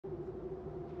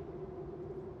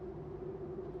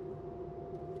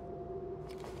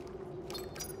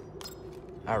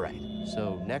All right,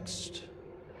 so next...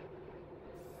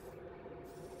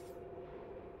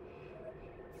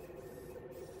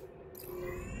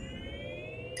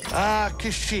 Ah,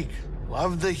 Kashyyyk.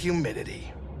 Love the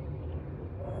humidity.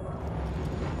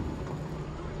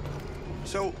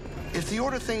 So, if the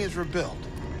Order thing is rebuilt,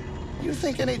 you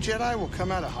think any Jedi will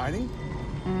come out of hiding?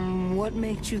 What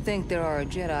makes you think there are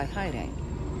Jedi hiding?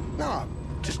 No,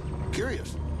 just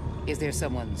curious. Is there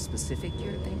someone specific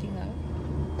you're thinking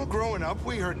of? Well, growing up,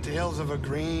 we heard tales of a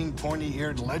green,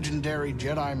 pointy-eared, legendary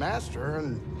Jedi Master,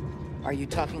 and... Are you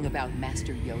talking about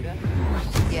Master Yoda?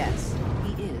 Yes,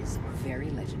 he is very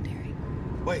legendary.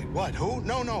 Wait, what? Who?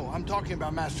 No, I'm talking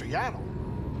about Master Yaddle.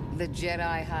 The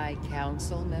Jedi High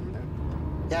Council member?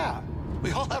 Yeah,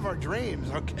 we all have our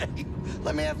dreams, okay?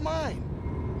 Let me have mine.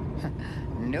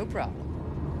 No problem.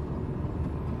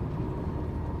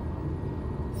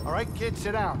 All right, kids,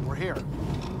 sit down. We're here.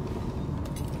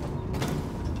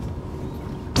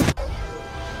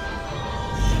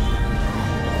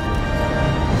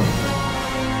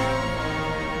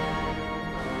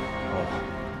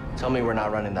 Tell me we're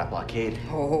not running that blockade.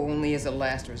 Oh, only as a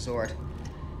last resort.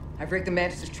 I've rigged the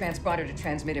Mantis' transponder to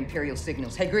transmit Imperial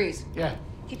signals. Hey, Grease. Yeah.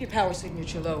 Keep your power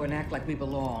signature low and act like we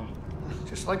belong.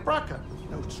 Just like Braca.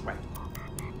 No sweat.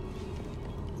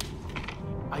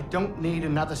 I don't need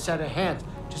another set of hands.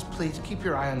 Just please keep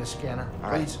your eye on the scanner.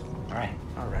 Please. All right.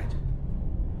 All right.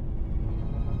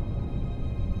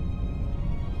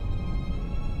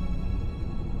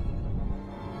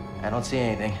 I don't see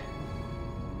anything.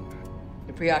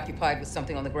 You're preoccupied with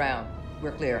something on the ground.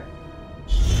 We're clear.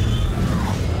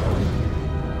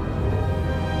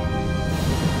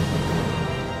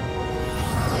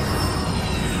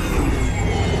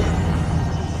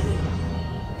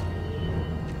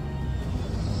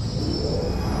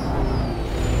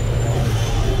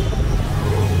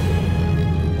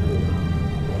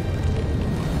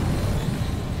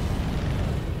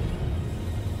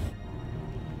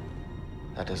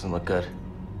 That doesn't look good.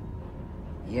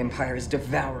 The Empire is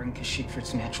devouring Kashyyyk for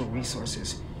its natural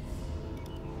resources.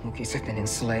 Wookiees have been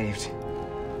enslaved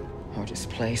or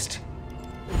displaced.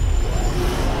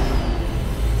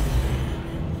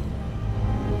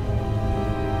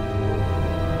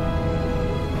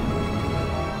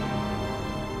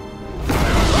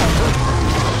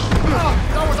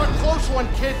 That was a close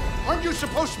one, kid. Aren't you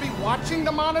supposed to be watching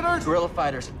the monitors? Guerrilla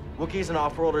fighters, Wookiees and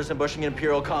off-worlders ambushing an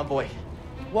Imperial convoy.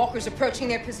 Walkers approaching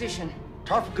their position.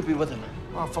 Tarfful could be with them.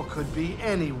 Awful could be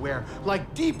anywhere,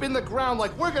 like deep in the ground,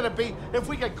 like we're gonna be if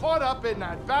we get caught up in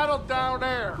that battle down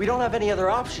there. We don't have any other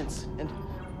options, and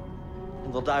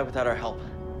they'll die without our help.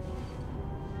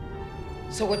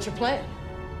 So what's your plan?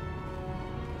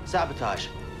 Sabotage.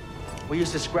 We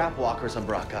used to scrap walkers on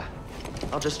Braca.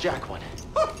 I'll just jack one.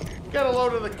 Get a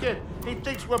load of the kid. He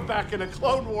thinks we're back in the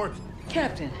Clone Wars.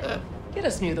 Captain, get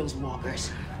us near those walkers.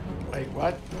 Wait,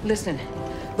 what? Listen,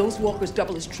 those walkers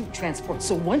double as troop transport,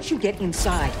 so once you get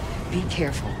inside, be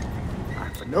careful.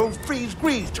 For no freeze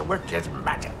grease to work his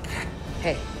magic.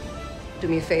 Hey, do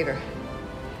me a favor.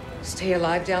 Stay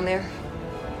alive down there.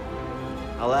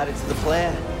 I'll add it to the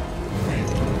plan.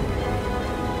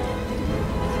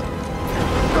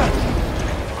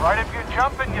 Right, if you're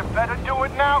jumping, you better do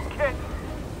it now, kid.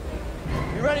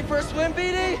 You ready for a swim,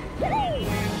 BD?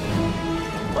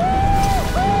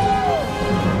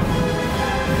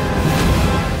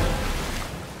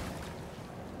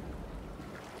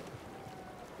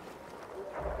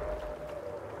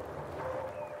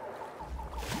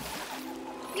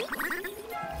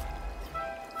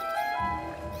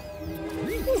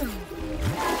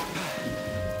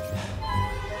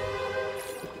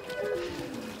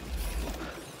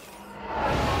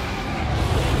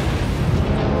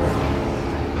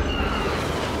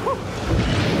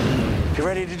 You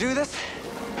ready to do this?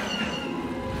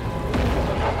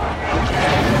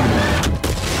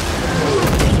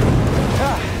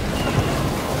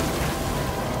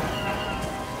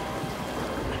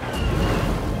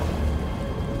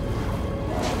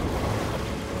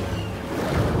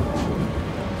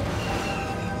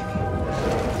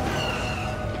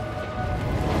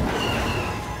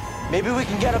 Maybe we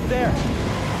can get up there.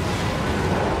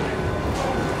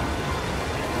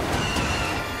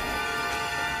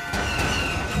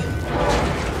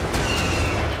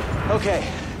 Okay,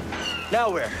 now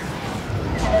where?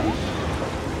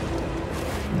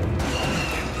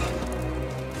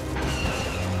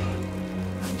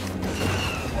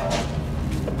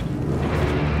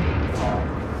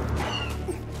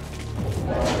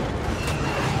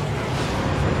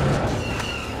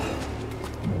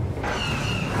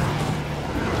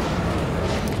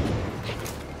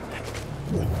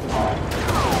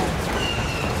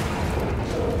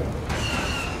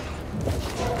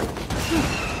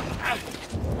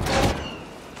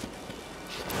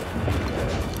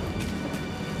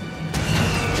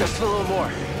 Just a little more.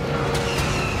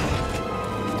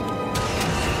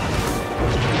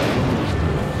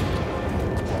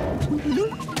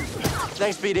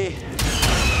 Thanks, BD.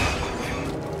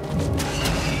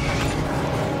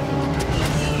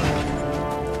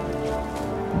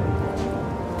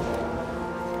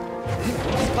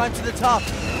 Climb to the top.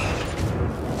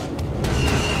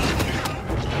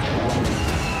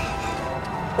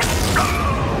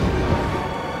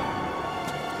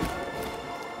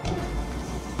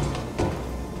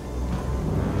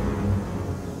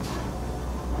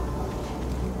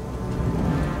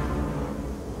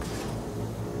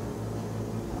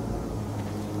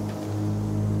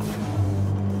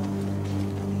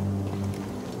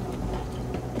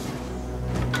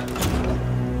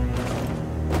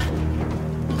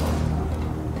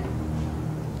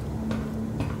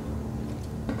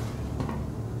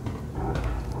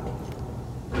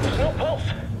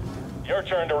 Your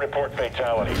turn to report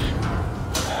fatalities.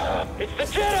 It's the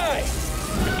Jedi!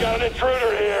 We've got an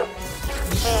intruder here.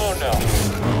 Oh no.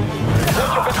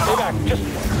 Stay back. Just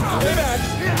stay back.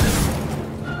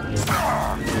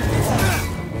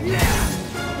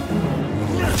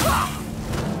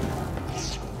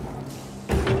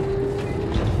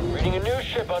 Reading a new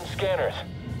ship on scanners.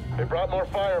 They brought more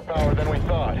firepower than we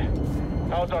thought.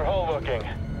 How's our hull looking?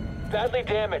 Badly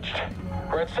damaged.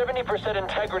 We're at 70%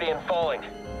 integrity and falling.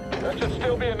 That should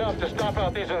still be enough to stop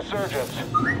out these insurgents.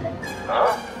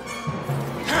 Huh?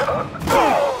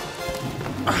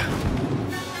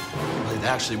 It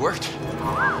actually worked.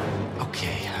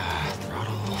 Okay,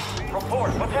 throttle.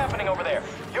 Report, what's happening over there?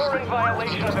 You're in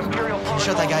violation of Imperial Protocol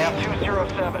Shut that guy up.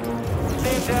 207.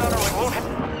 Stand down or we won't hit...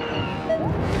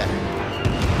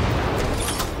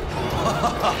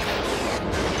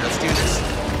 Let's do this.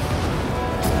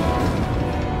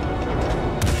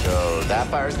 So that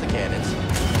fires the cannons.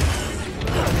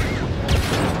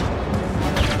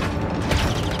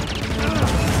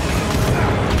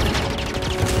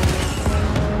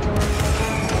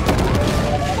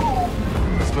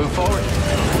 Let's move forward.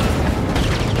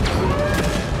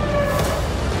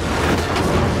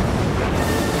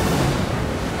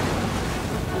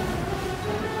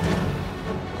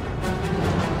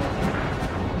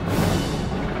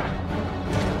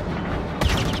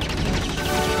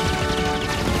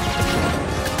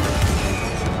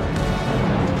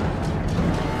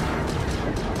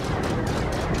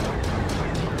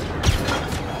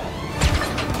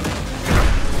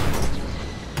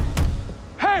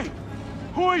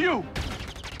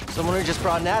 Someone who just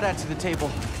brought Nada to the table.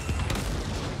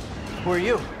 Who are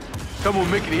you? Someone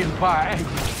making the Empire angry.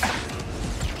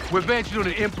 We're advancing on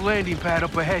an imp landing pad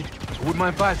up ahead. Wouldn't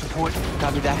mind fire support.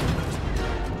 Copy that.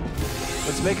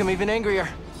 Let's make him even angrier.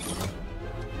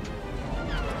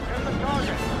 Here's the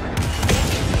target.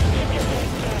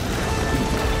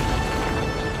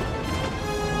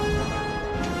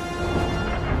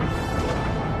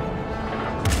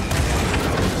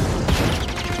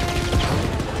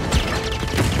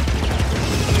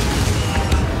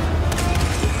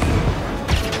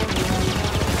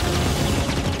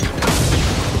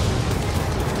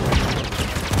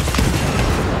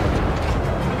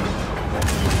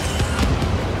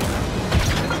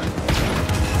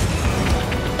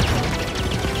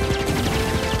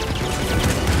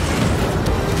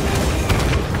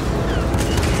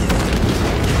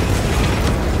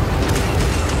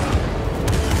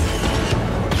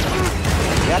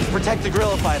 Protect the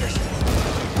guerrilla fighters.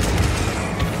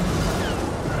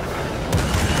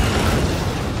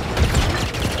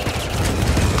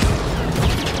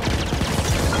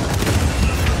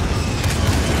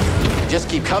 Just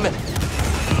keep coming.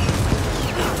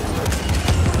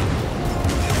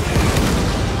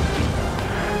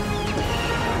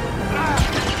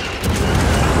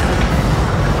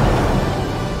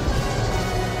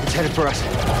 It's headed for us.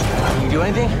 Can you do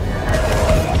anything?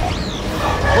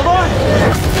 Hold on!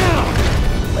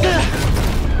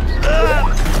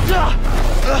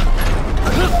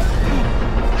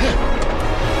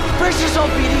 Brace yourself,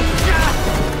 BD!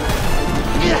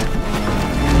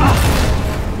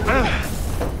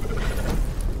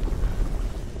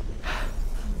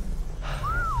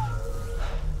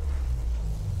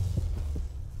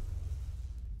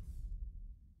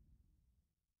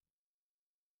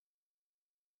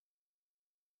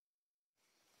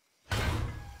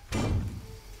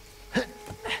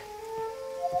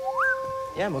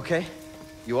 Yeah, I'm okay.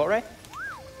 You all right?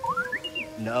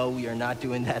 No, you're not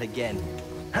doing that again.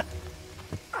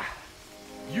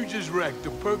 You just wrecked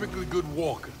a perfectly good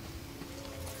walker.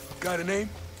 Got a name?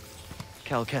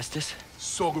 Cal Kestis.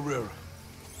 Saw Gerrera.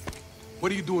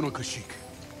 What are you doing on Kashyyyk?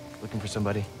 Looking for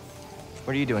somebody.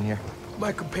 What are you doing here?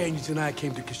 My companions and I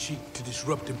came to Kashyyyk to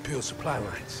disrupt Imperial supply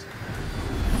lines.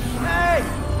 Hey!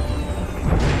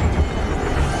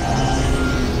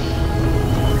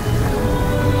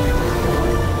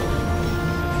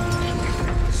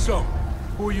 So,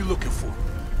 who are you looking for?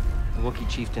 A Wookiee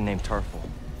chieftain named Tarful.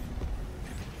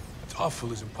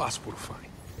 Tarful is impossible to find.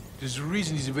 There's a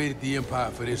reason he's evaded the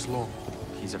Empire for this long.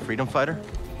 He's a freedom fighter?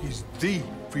 He's the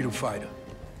freedom fighter,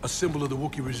 a symbol of the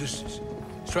Wookiee resistance,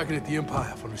 striking at the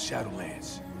Empire from the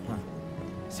Shadowlands.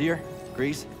 Seer,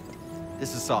 Grease,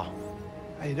 this is Saul.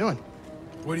 How you doing?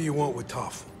 What do you want with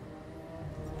Tarful?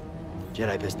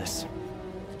 Jedi business.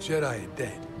 Jedi are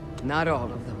dead. Not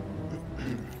all of them.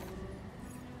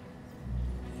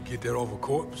 You get that off a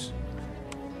corpse?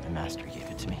 My master gave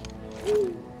it to me.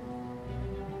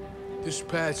 This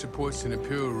pad supports an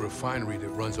Imperial refinery that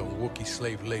runs on Wookiee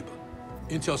slave labor.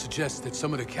 Intel suggests that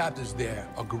some of the captives there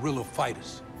are guerrilla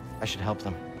fighters. I should help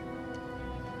them.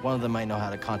 One of them might know how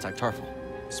to contact Tarful.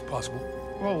 It's possible.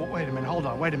 Whoa, wait a minute, hold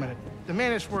on, wait a minute. The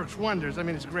Mantis works wonders. I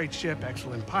mean, it's a great ship,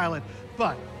 excellent pilot,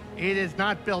 but it is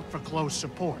not built for close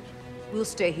support. We'll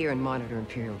stay here and monitor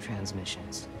Imperial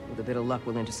transmissions. With a bit of luck,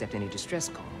 we'll intercept any distress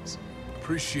calls.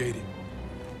 Appreciate it.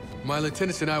 My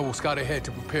lieutenants and I will scout ahead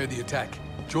to prepare the attack.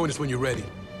 Join us when you're ready.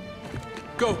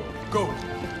 Go! Go!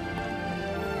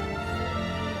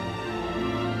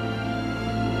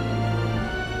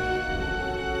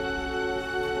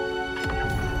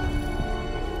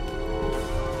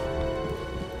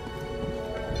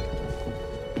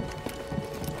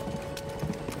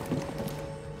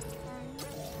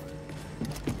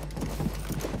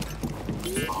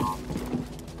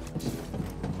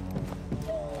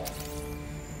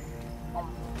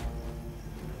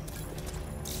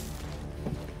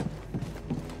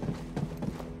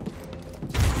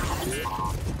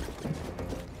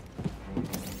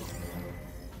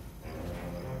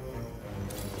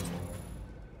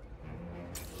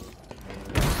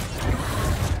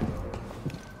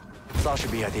 Saul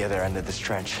should be at the other end of this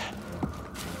trench.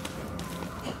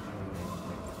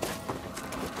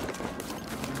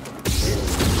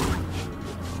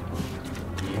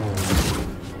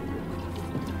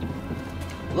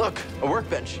 Look, a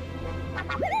workbench.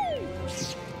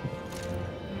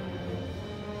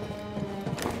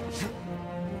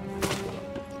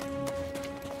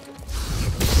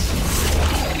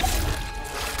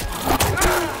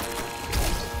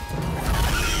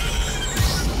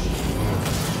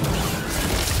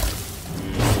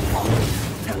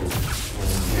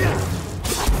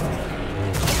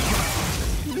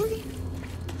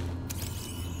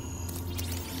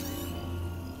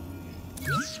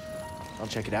 I'll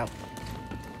check it out.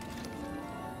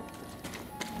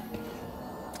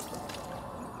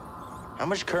 How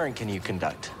much current can you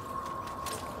conduct?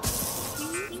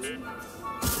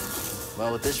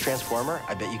 Well, with this transformer,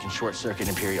 I bet you can short-circuit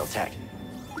Imperial tech.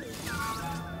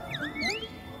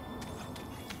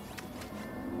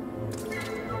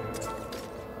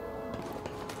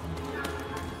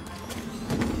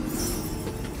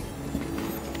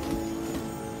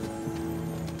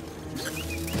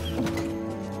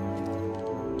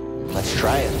 Let's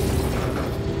try it.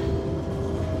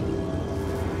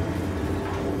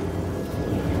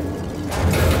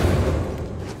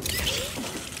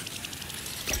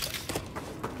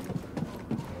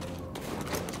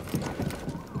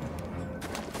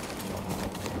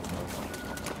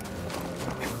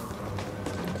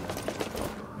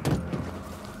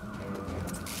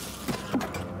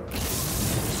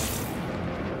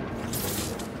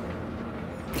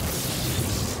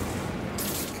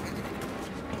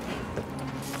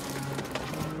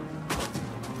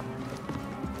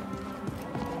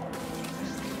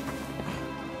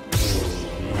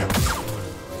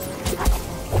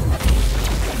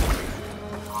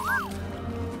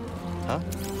 Huh?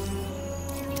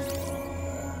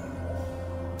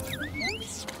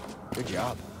 Good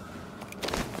job.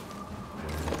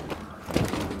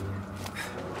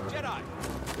 Jedi!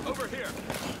 Over here!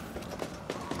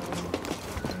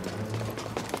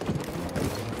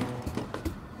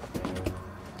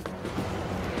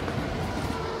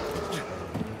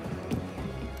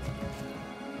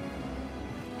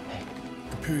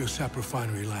 Imperial sap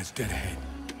refinery lies dead ahead.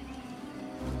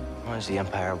 What does the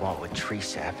Empire want with tree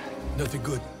sap? Nothing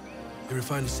good. They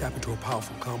refine the sap into a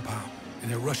powerful compound, and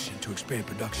they're rushing to expand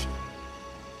production.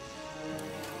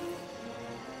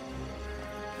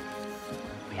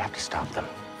 We have to stop them.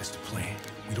 That's the plan.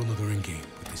 We don't know their end game,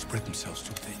 but they spread themselves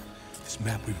too thin. This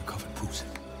map we recovered proves it.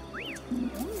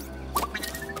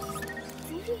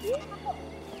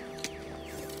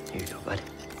 Here you go, bud.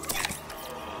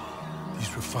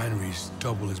 These refineries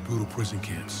double as brutal prison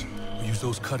camps. We use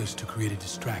those cutters to create a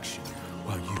distraction.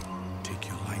 while you take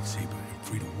your lightsaber and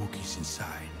free the Wookiees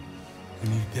inside. We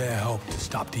need their help to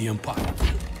stop the Empire.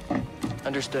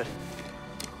 Understood.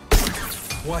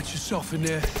 Watch yourself in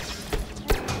there.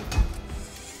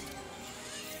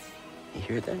 You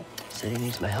hear that? He said he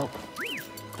needs my help.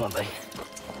 Come on, buddy.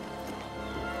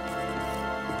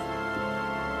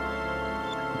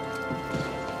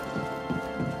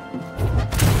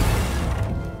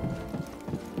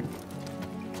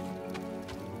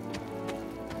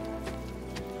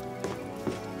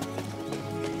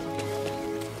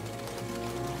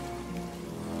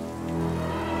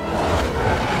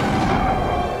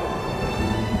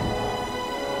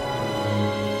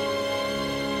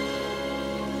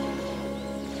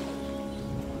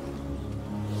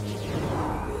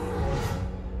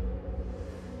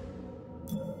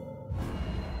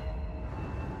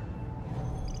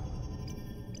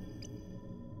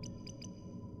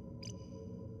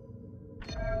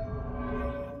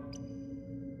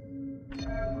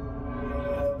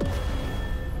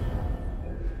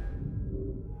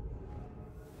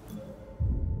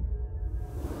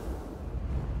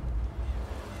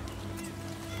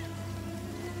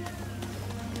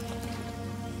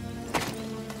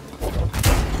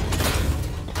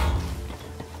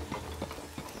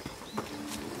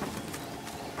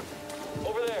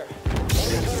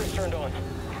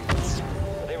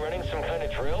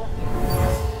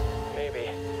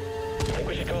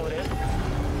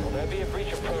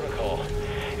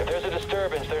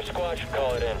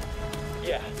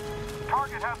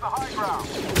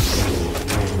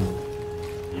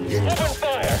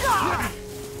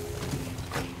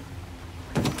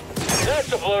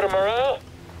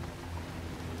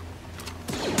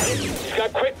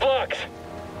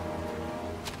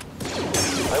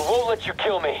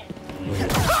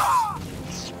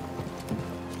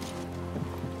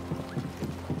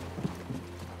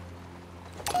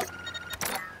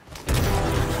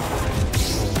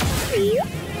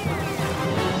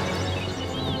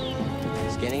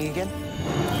 Scanning again?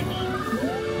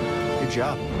 Good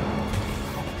job.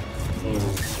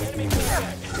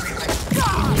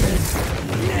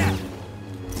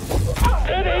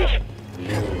 Steady!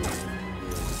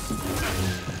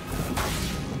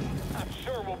 I'm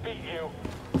sure we'll beat you.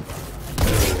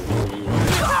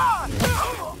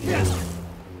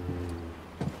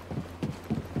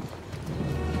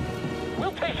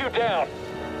 We'll take you down.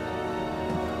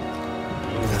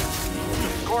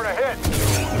 Scored a hit.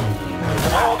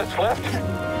 Am I all that's left?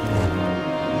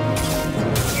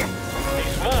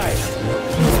 He's mine.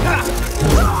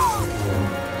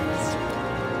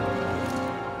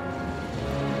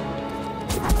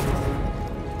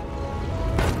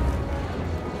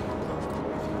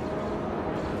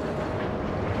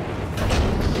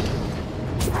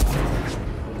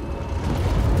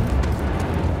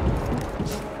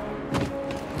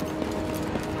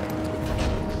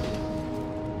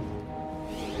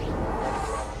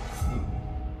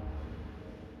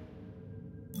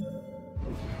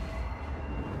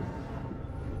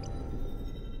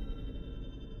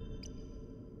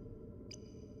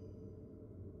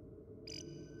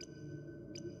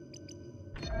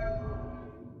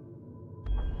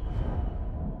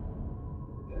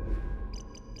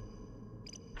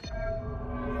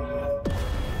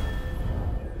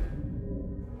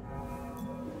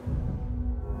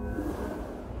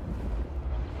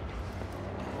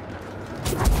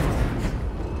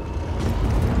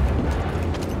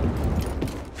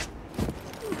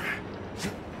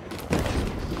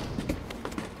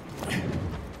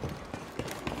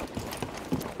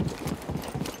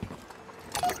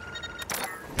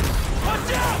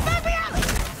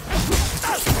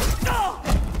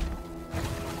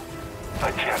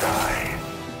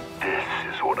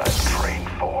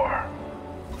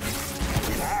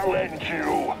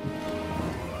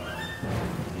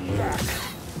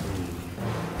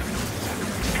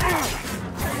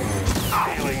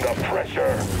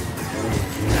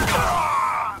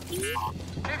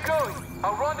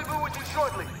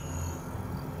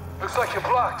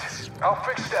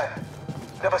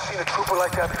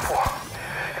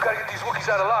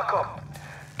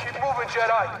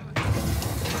 Jedi.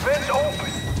 Vents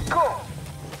open. Go.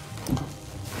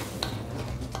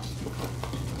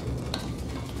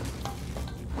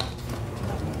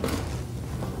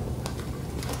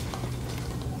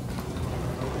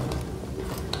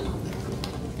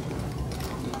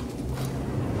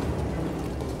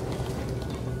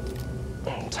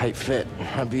 Tight fit,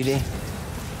 huh, BD?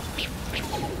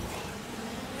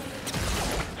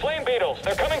 Flame beetles,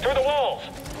 they're coming through the walls.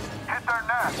 Hit their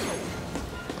nest.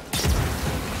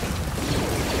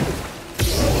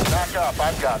 Back up,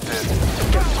 I've got this.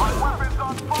 My weapon's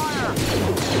on fire!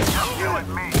 Just you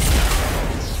and me.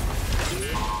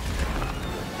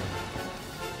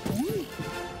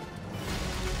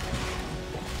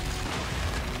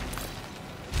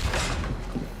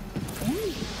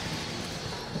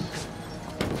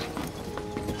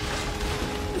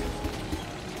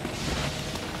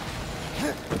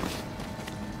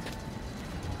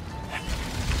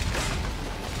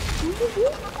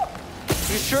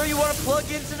 You sure you want to plug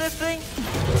into this thing?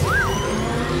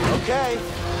 Okay.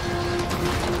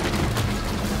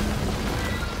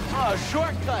 Oh,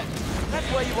 shortcut! That's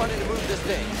why you wanted to move this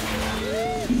thing.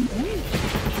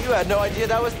 You had no idea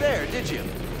that was there, did you?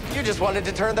 You just wanted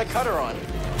to turn that cutter on.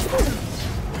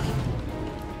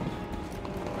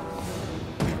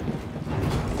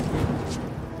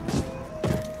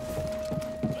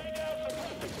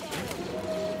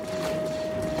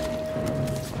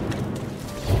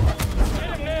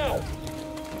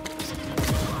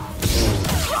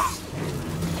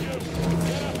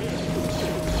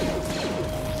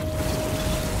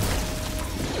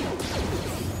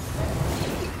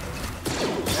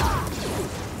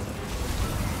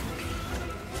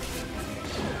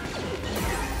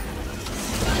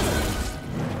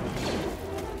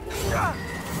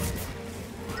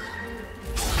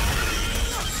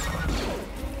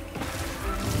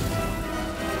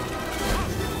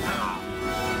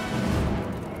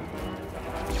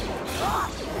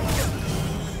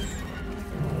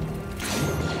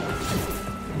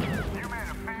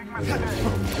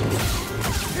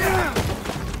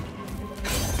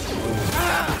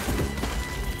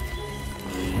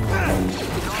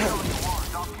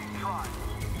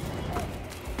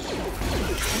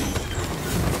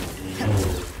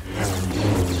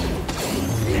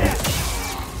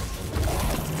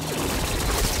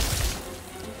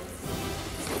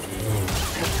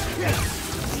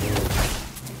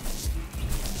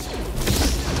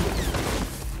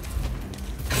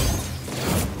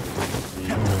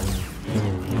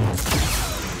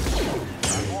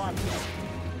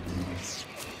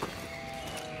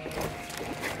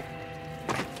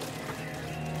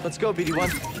 Let's go, BD1.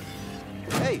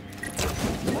 Hey!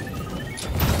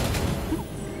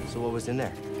 So what was in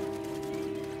there?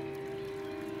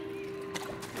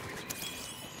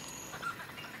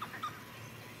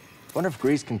 Wonder if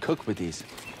Grease can cook with these.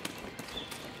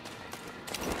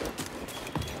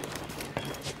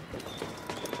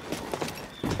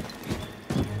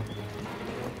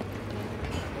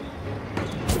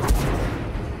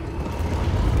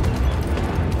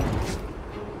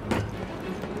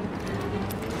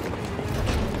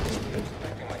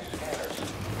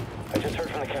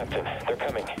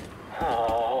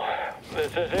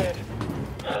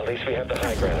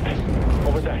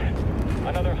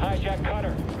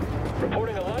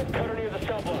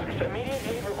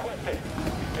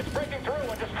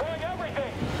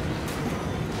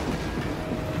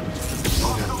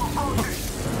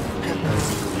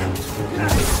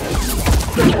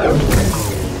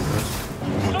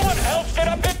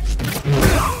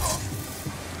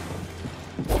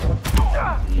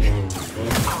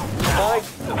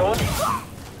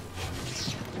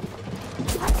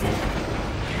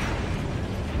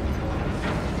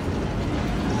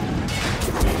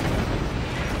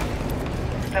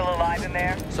 Still alive in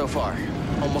there? So far.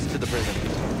 Almost to the prison.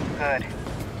 Good.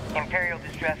 Imperial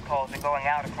distress calls are going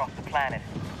out across the planet.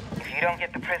 If you don't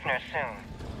get the prisoners soon...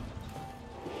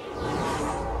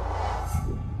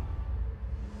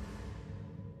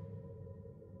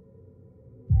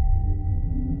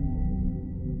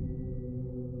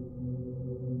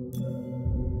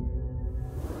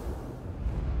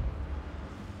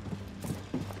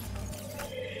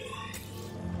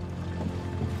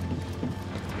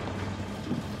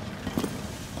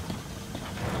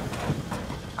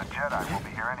 Jedi will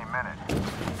be here any minute.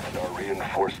 And our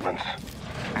reinforcements.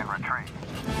 In retreat.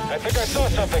 I think I saw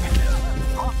something.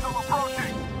 Hostile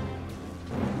approaching!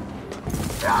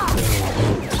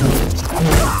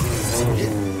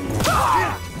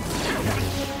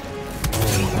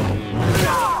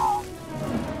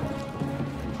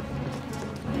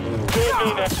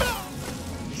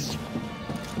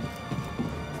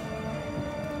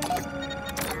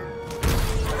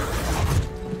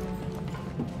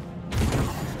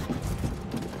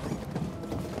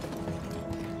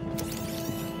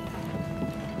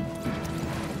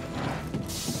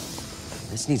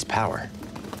 This needs power.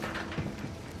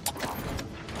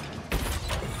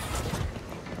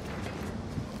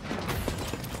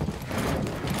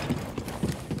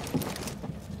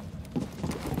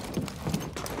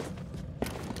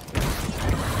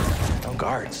 No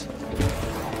guards.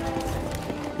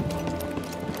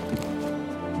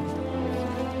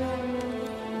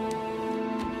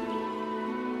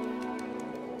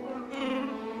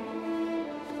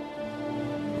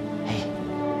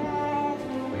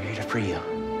 for you.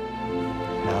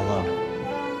 Not alone.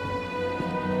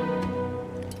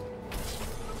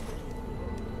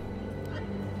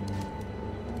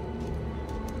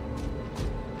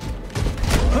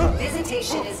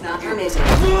 Visitation is not permitted.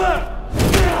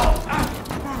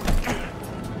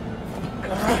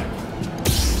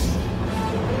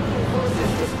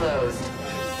 Forces disclosed.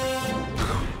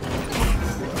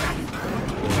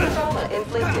 Trauma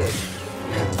inflicted.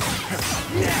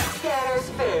 Scanners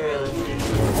failed.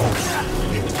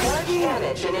 Purge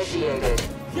damage initiated.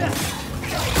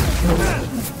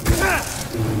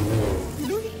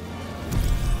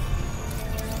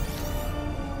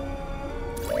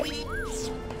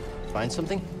 Find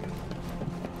something?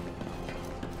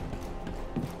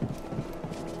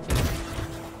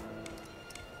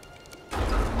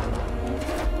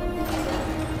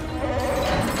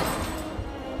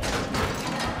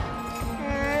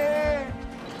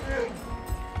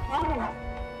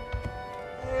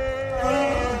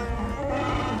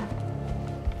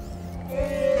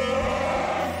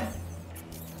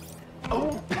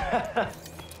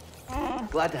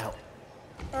 Glad to help.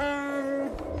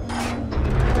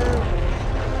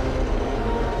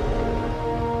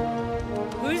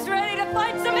 Who's ready to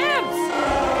fight some imps?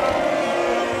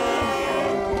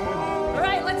 All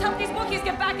right, let's help these Wookiees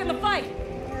get back in the fight.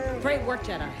 Great work,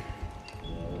 Jedi.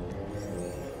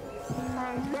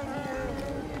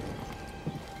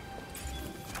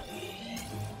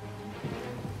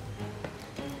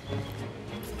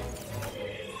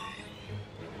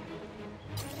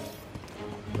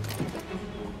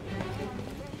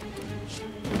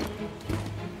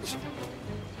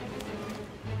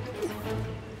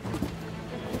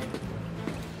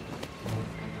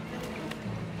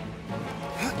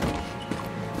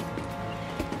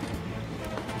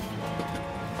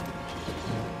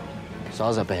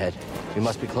 Saw's up ahead. We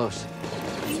must be close.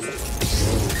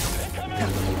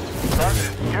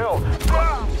 Target killed.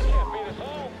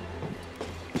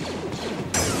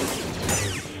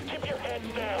 Keep your heads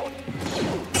down.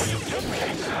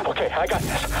 Okay, I got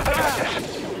this. I got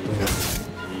this.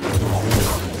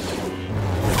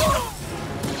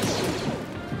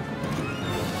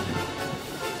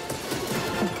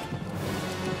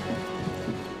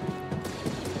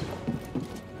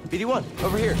 BD1,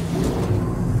 over here.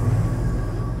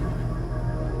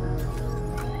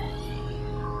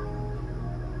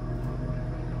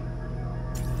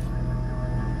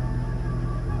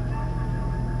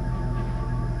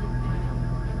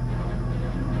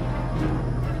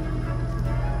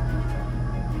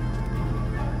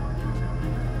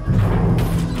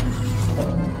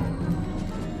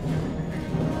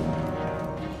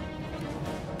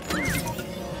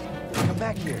 Come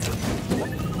back here.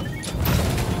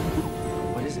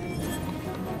 What is it?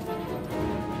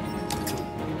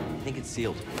 I think it's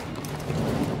sealed.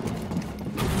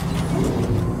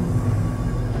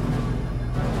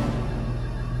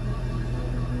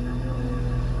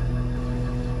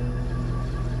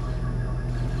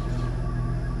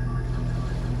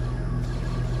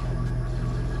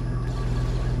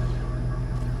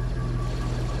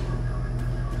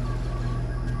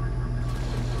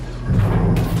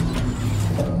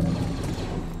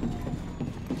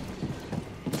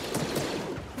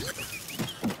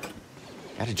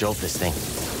 Gotta jolt this thing.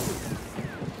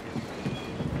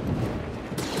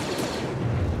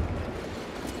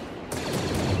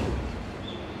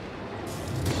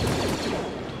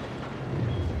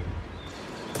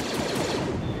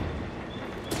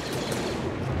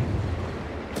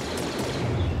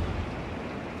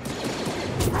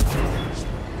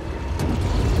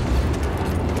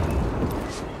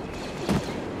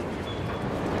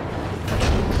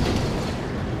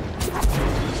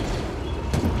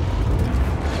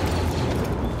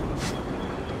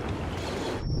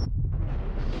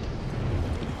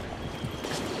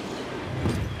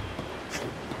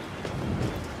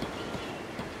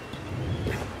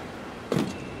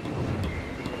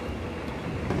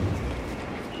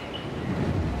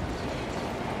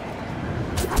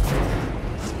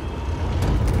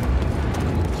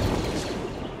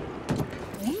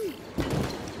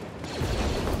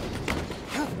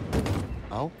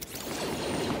 Oh?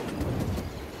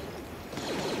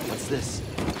 What's this?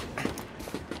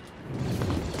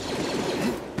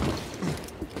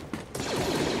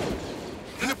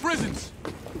 In the prisons!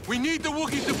 We need the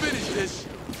Wookiees to finish this!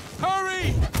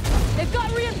 Hurry! They've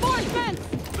got reinforcements!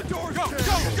 The door's Go,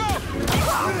 jammed. go,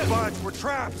 go! Budge, we're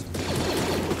trapped.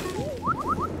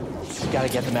 Gotta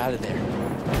get them out of there.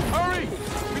 Hurry!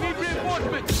 We need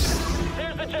reinforcements!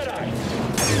 Here's the Jedi.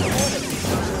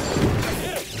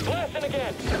 Hit him! Blasting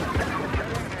again!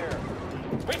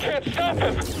 We can't stop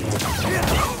him!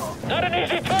 Not an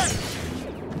easy target!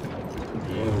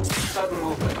 Sudden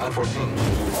movement unforeseen.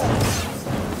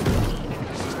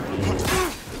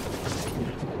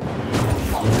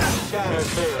 Scanners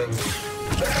failing.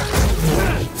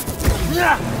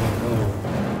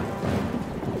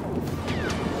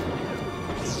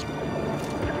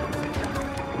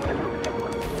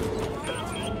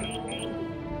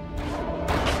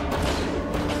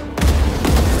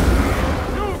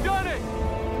 You've done it!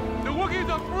 The Wookiees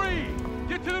are free!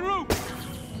 Get to the roof!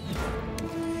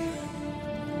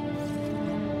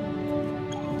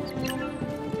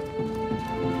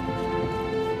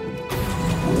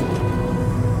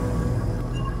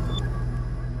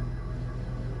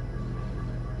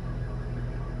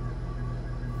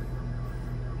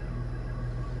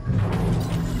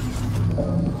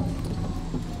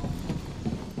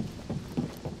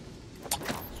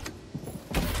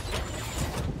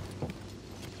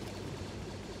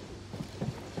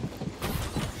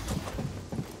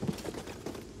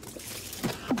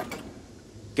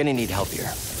 Gonna need help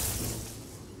here.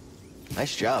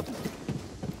 Nice job.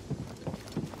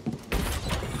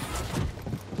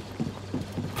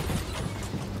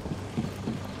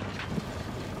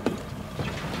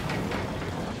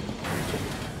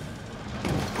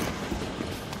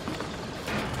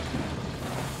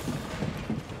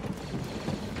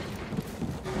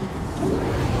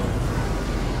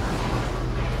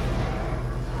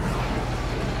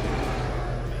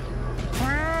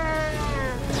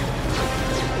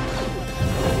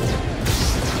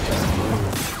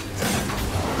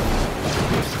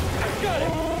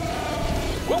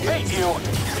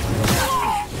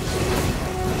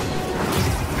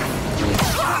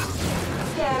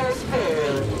 Scanners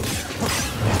failing.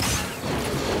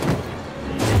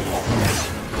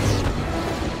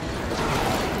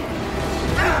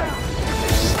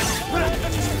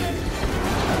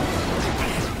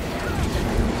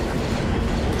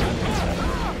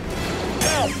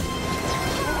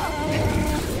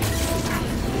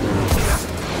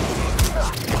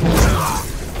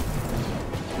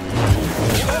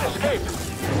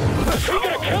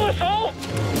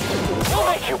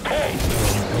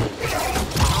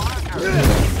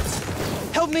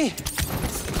 Help me!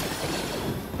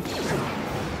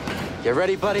 You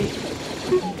ready, buddy?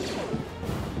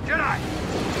 Jedi!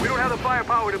 We don't have the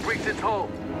firepower to breach its hull.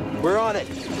 We're on it.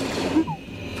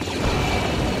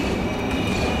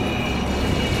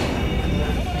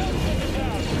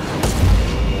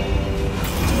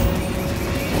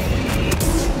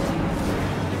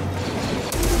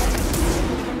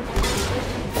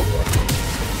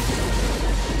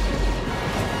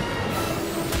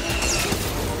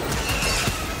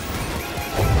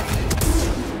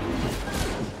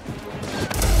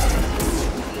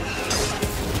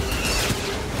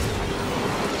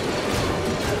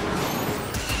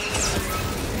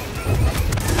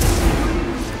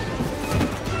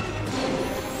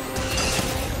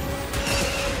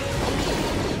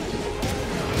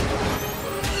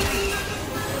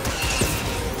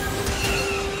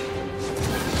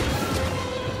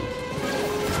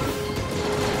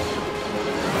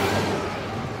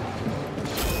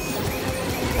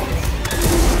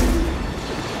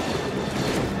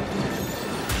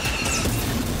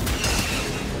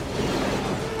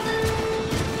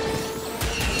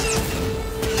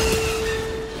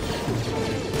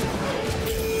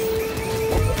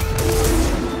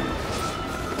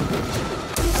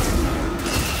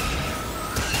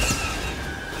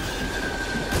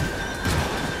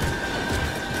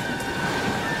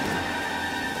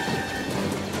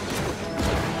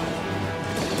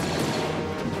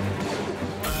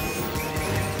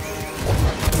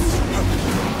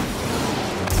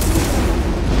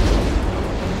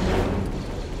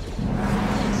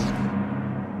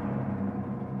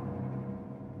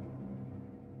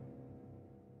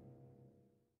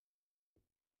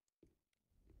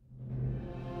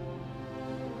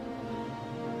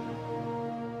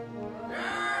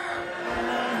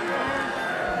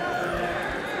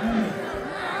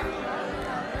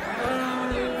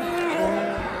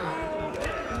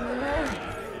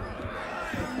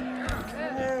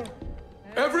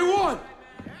 Everyone!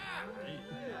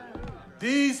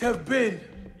 These have been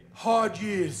hard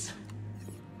years.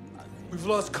 We've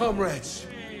lost comrades,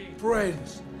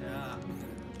 friends,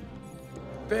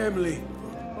 family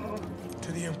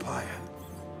to the Empire.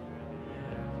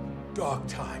 Dark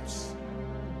times.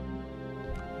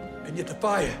 And yet the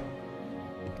fire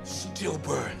still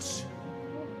burns.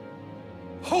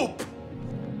 Hope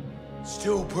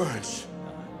still burns.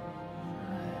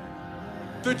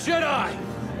 The Jedi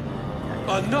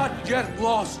are not yet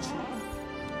lost.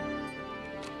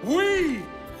 We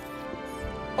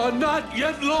are not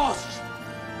yet lost.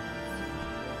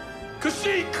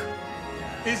 Kashyyyk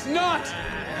is not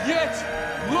yet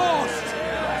lost.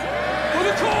 For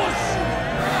the cause!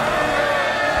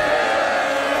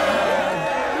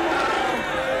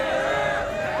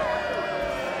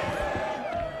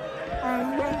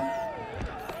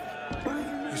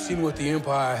 You've seen what the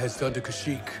Empire has done to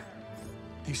Kashyyyk.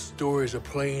 These stories are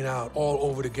playing out all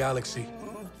over the galaxy.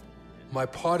 My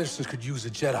partisans could use a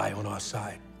Jedi on our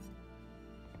side.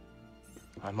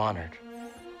 I'm honored.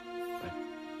 But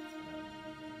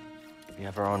we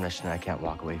have our own mission I can't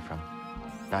walk away from.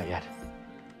 Not yet.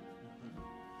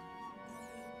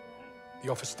 The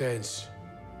offer stands.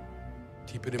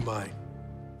 Keep it in mind.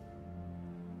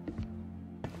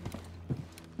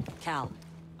 Cal,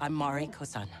 I'm Mari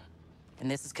Kosan,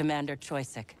 and this is Commander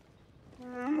Kashyyyk.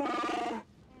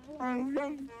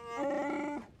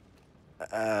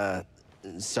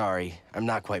 Sorry. I'm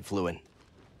not quite fluent.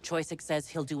 Kashyyyk says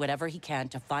he'll do whatever he can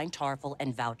to find Tarful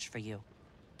and vouch for you.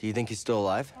 Do you think he's still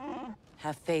alive?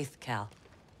 Have faith, Cal.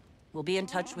 We'll be in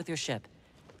touch with your ship.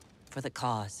 For the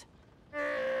cause.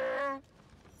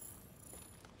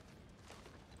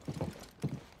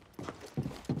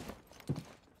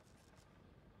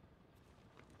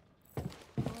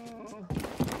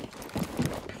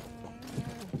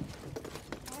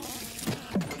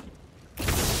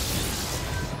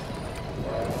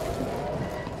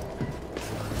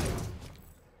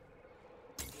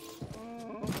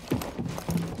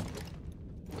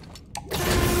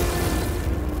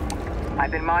 I've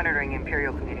been monitoring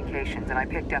Imperial communications, and I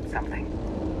picked up something.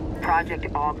 Project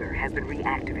Augur has been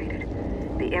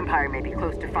reactivated. The Empire may be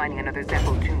close to finding another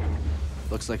Zeffo tomb.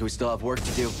 Looks like we still have work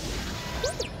to do.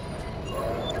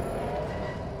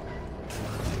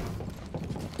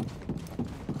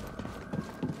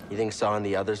 You think Saw and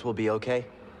the others will be okay?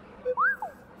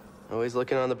 Always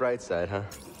looking on the bright side, huh?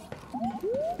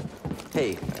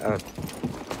 Hey,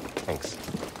 thanks.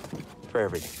 For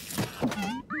everything.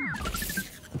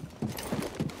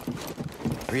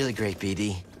 Really great,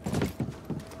 BD.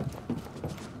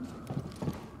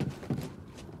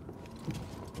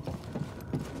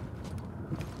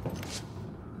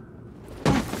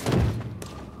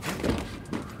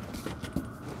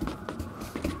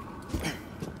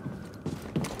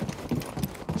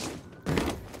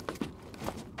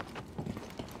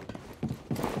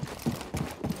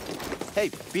 Hey,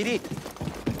 BD!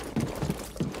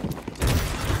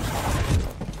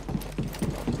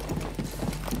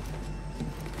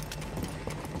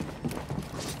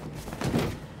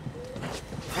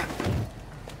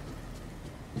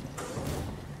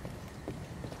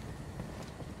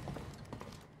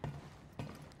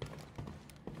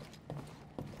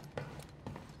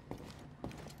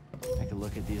 I could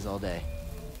look at these all day.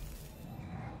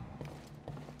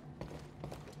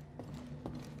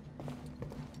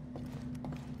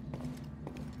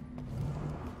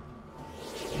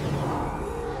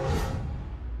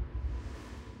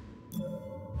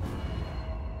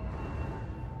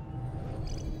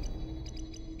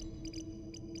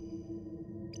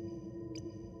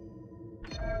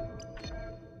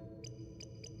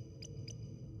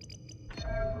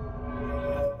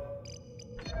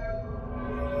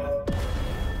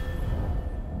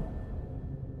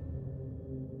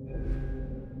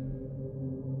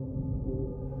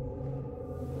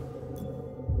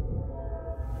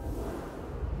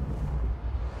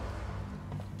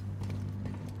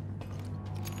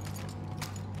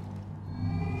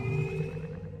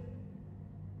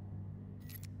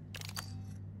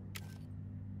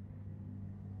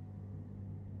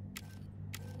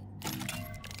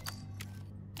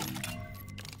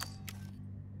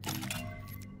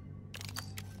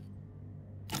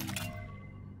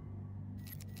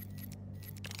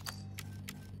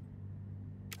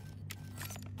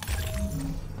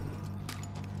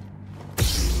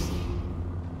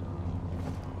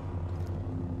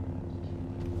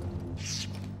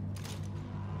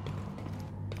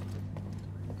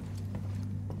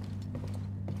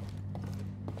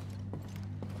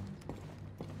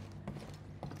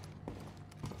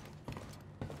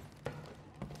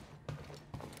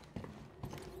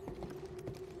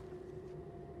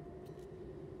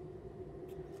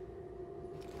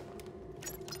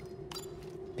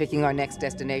 Picking our next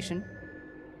destination?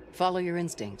 Follow your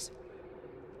instincts.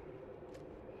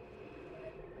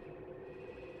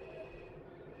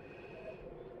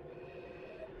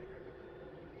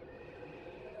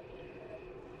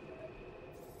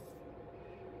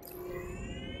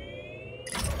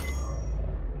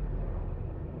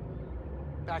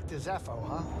 Back to Zeffo,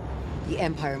 huh? The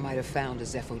Empire might have found a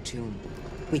Zeffo tomb.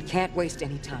 We can't waste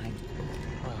any time.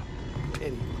 Well,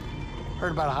 pity.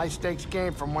 Heard about a high-stakes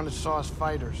game from one of Saw's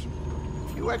fighters.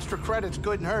 A few extra credits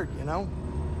couldn't hurt, you know?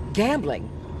 Gambling?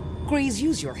 Grease,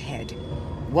 use your head.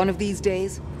 One of these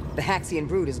days, the Haxian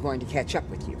brood is going to catch up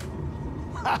with you.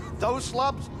 Those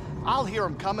slubs? I'll hear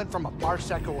them coming from a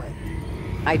parsec away.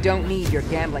 I don't need your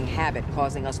gambling habit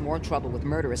causing us more trouble with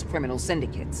murderous criminal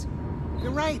syndicates.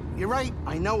 You're right,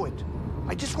 I know it.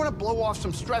 I just want to blow off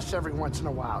some stress every once in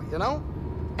a while, you know?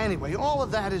 Anyway, all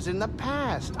of that is in the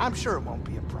past. I'm sure it won't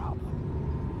be a problem.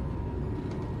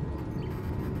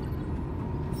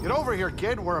 Get over here,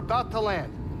 kid. We're about to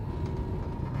land.